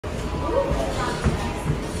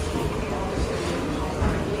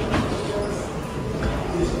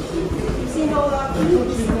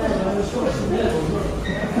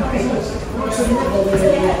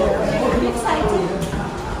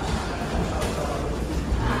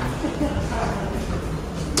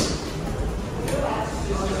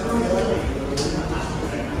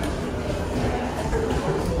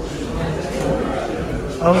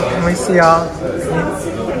Oh, let me see y'all.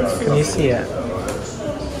 Can you see it?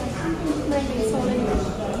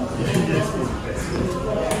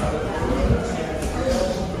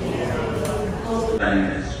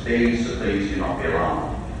 B, so please do not be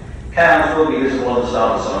alarmed. Cows will be visible on the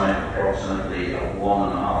starboard side approximately 1.5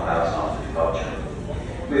 hours after departure.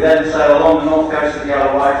 We then sail along the north coast of the Isle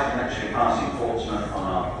of Wight, eventually passing Portsmouth on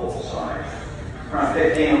our port side. Around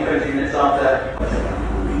 15 or 20 minutes after,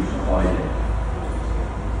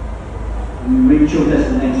 when you reach your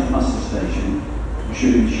designated muster station, you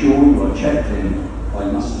should ensure you are checked in by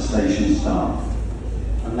muster station staff,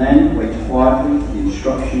 and then wait quietly for the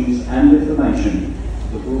instructions and information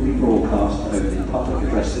that will be broadcast over the public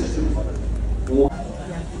address system.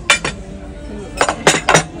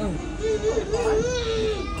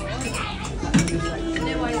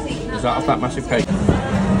 Is that off that massive cake?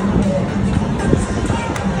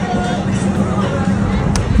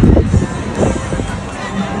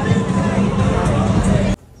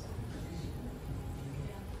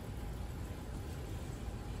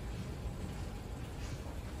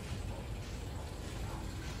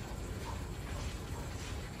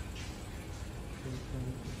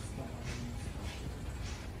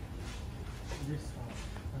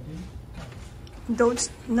 Don't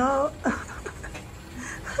no.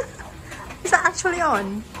 Is that actually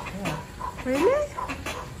on? Yeah. Really?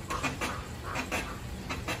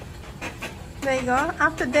 There you go.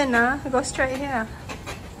 After dinner, go straight here.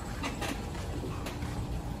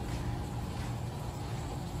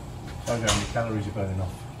 Show you how many calories you're burning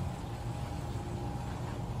off.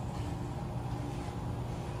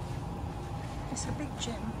 It's a big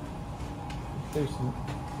gym. Decent.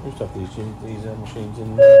 We used to have these machines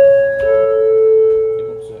in.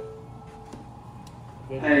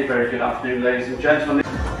 Hey, very good afternoon, ladies and gentlemen.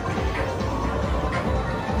 You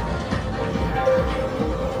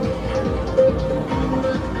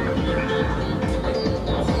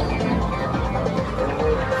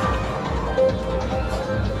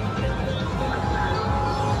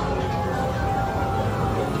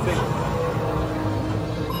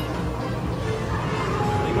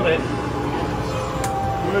got it?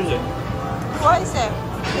 Where is it? What is it?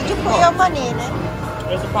 Did you put your money in it?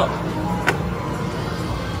 Where's the pot?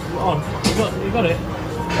 On. You got it?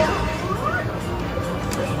 Yeah.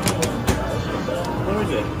 Where is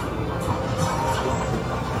it?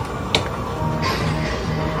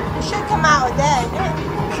 It should come out of there, isn't it?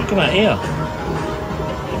 It should come out here.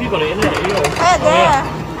 Have you got it in there? There, there. Yeah.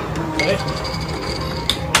 Got it?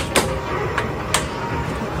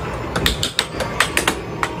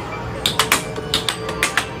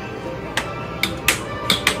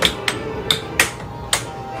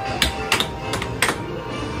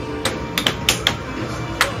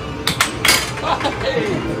 Hey,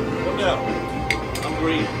 come down. I'm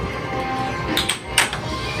green.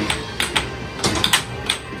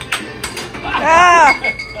 Ah!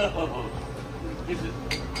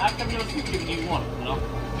 How come you're giving you one? No?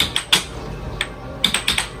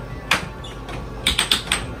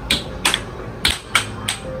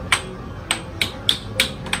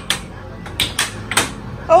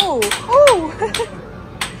 Oh! Oh!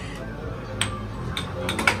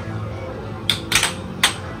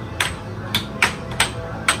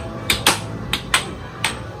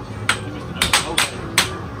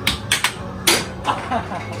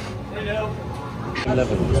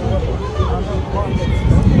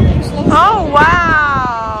 Oh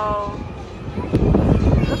wow!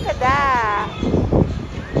 Look at that!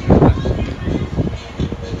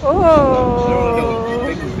 Oh!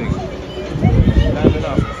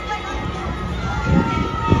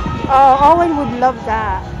 Oh, Owen would love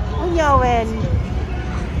that. Oh, Owen.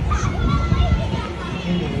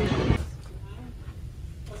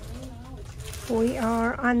 We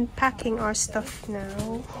are unpacking our stuff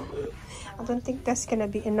now. I don't think that's gonna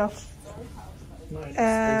be enough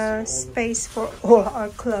space for all our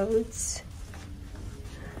clothes.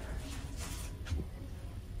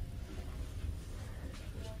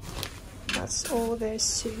 That's all their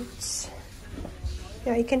suits.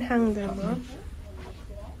 Yeah, you can hang them up.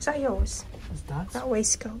 Is that yours? What's that? That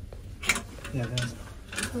waistcoat. Yeah, that's.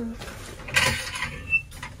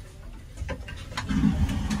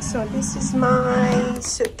 So this is my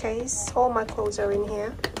suitcase. All my clothes are in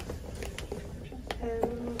here.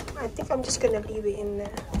 I think I'm just gonna leave it in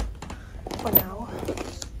there for now.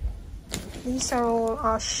 These are all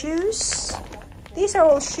our shoes. These are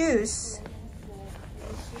all shoes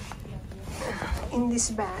in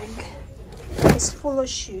this bag. It's full of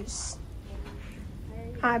shoes.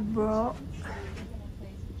 I brought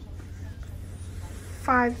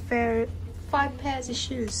 5 pairs of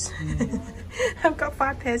shoes. I've got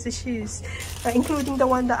 5 pairs of shoes, including the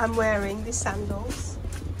one that I'm wearing, these sandals.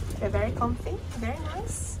 They're very comfy, very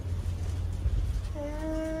nice.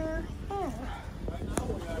 Yeah.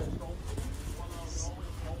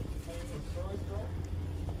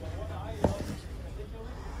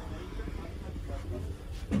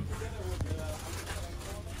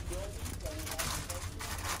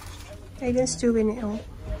 Aiden's doing it all.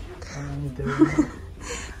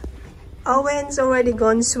 Owen's already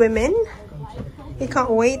gone swimming. He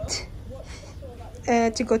can't wait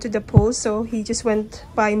to go to the pool, so he just went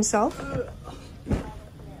by himself.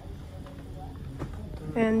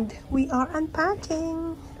 And we are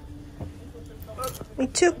unpacking.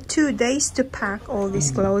 It took 2 days to pack all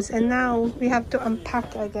these clothes, and now we have to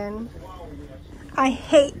unpack again. I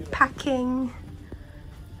hate packing.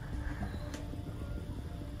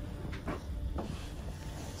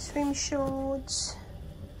 Swim shorts.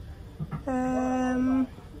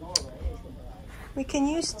 We can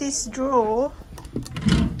use this drawer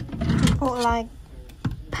to put like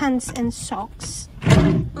pants and socks.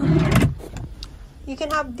 You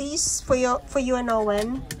can have these for you and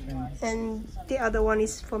Owen, and the other one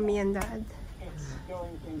is for me and Dad.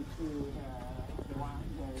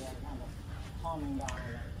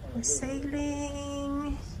 We're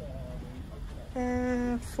sailing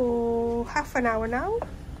for half an hour now.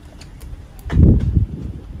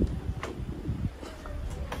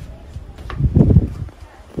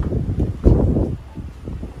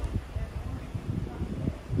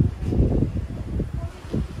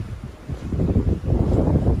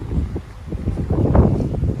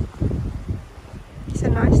 It's a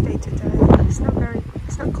nice day today. It's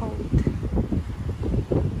not cold.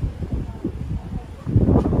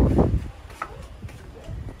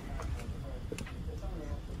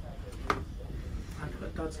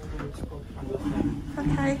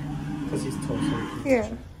 Okay. Because he's torso. Yeah.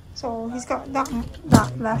 So he's got that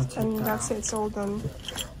left, and that's it. It's all done.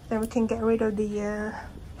 Then we can get rid of the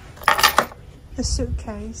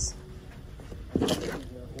suitcase.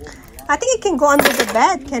 I think it can go under the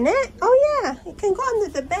bed, can it? Oh yeah, it can go under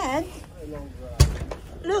the bed.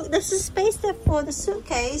 Look, there's a space there for the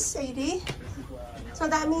suitcase, Sadie. So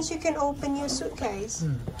that means you can open your suitcase.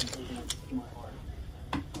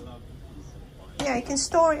 Yeah, you can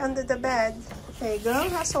store it under the bed. There you go,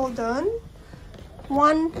 that's all done.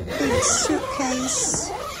 One big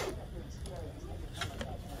suitcase.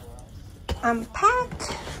 Unpack.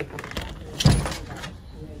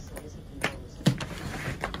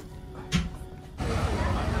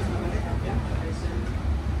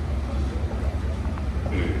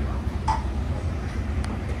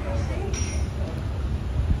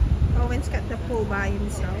 Owen's got the pool by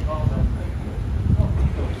himself.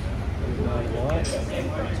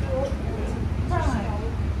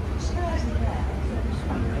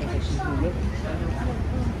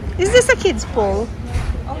 Is this a kid's pool?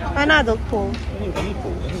 An adult pool?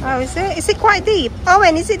 Oh, is it? Is it quite deep?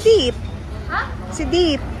 Owen, is it deep? Huh? Is it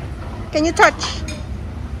deep? Can you touch?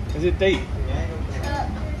 Is it deep? I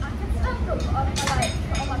can still put on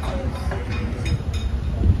my toes.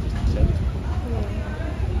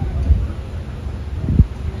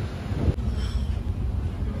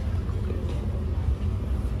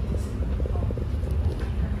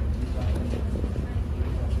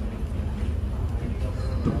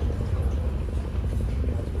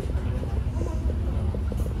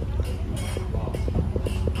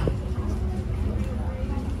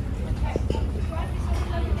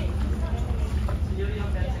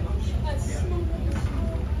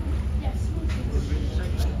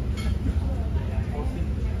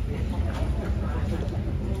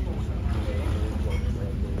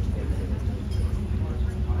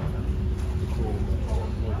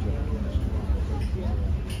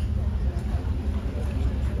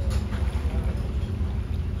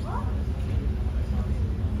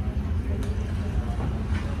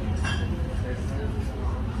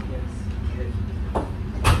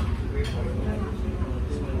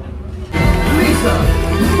 Lisa!